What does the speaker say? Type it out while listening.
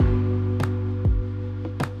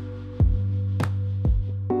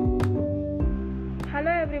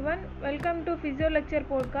welcome to Physio Lecture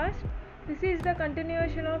Podcast. This is the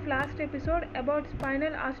continuation of last episode about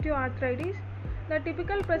spinal osteoarthritis. The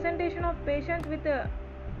typical presentation of patients with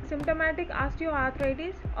symptomatic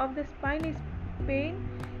osteoarthritis of the spine is pain,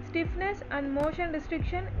 stiffness and motion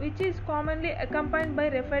restriction, which is commonly accompanied by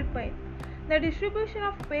rapid pain. The distribution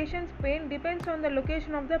of patient's pain depends on the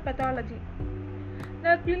location of the pathology.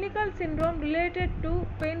 The clinical syndrome related to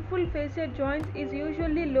painful facet joints is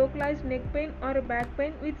usually localized neck pain or back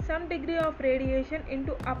pain with some degree of radiation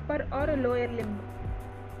into upper or lower limb.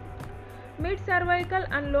 Mid-cervical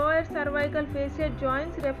and lower cervical facet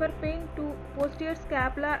joints refer pain to posterior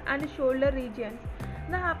scapular and shoulder regions.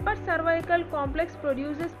 The upper cervical complex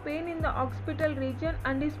produces pain in the occipital region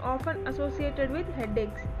and is often associated with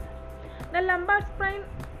headaches. The lumbar spine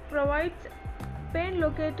provides pain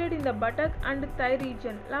located in the buttock and thigh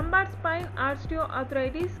region. Lumbar spine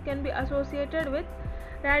osteoarthritis can be associated with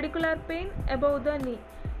radicular pain above the knee.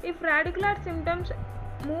 If radicular symptoms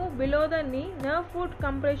move below the knee, nerve root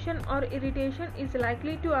compression or irritation is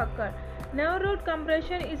likely to occur. Nerve root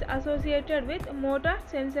compression is associated with motor,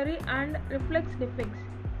 sensory and reflex defects.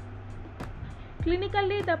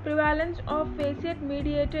 Clinically, the prevalence of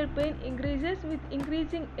facet-mediated pain increases with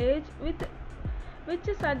increasing age, which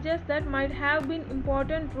suggests that might have been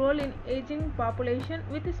important role in aging population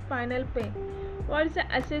with spinal pain. What is the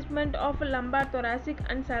assessment of lumbar, thoracic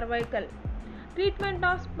and cervical? Treatment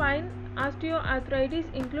of spine osteoarthritis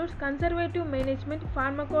includes conservative management,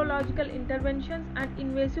 pharmacological interventions and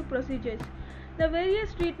invasive procedures. The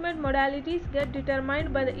various treatment modalities get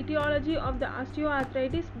determined by the etiology of the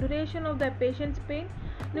osteoarthritis, duration of the patient's pain,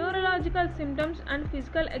 neurological symptoms and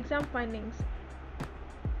physical exam findings.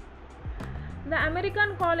 The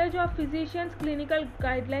American College of Physicians Clinical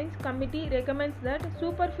Guidelines Committee recommends that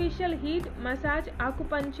superficial heat, massage,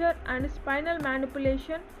 acupuncture and spinal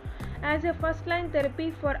manipulation as a first-line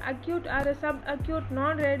therapy for acute or subacute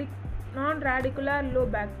non-radicular low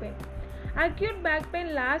back pain. Acute back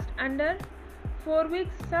pain lasts under 4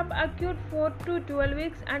 weeks, subacute 4 to 12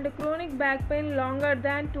 weeks and chronic back pain longer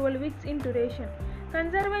than 12 weeks in duration.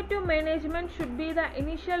 Conservative management should be the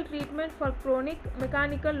initial treatment for chronic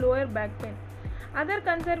mechanical lower back pain. Other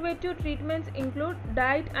conservative treatments include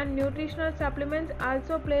diet and nutritional supplements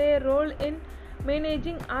also play a role in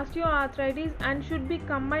managing osteoarthritis and should be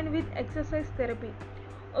combined with exercise therapy.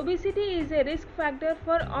 Obesity is a risk factor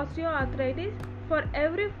for osteoarthritis. For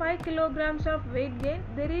every 5 kilograms of weight gain,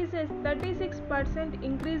 there is a 36%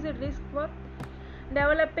 increased risk for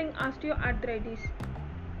developing osteoarthritis.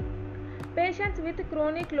 Patients with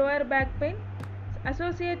chronic lower back pain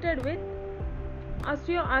associated with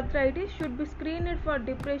osteoarthritis should be screened for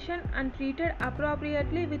depression and treated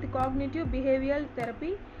appropriately with cognitive behavioral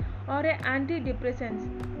therapy or antidepressants.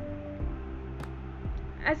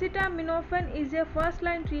 Acetaminophen is a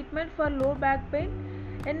first-line treatment for low back pain.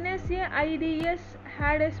 NSAIDs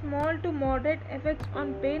had a small to moderate effects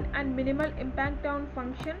on pain and minimal impact on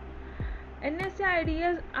function.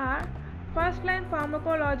 NSAIDs are first-line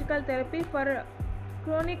pharmacological therapy for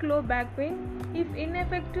chronic low back pain. If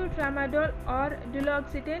ineffective, tramadol or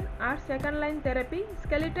duloxetine are second-line therapy.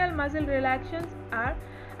 Skeletal muscle relaxants are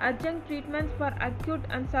adjunct treatments for acute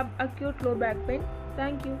and subacute low back pain.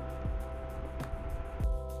 Thank you.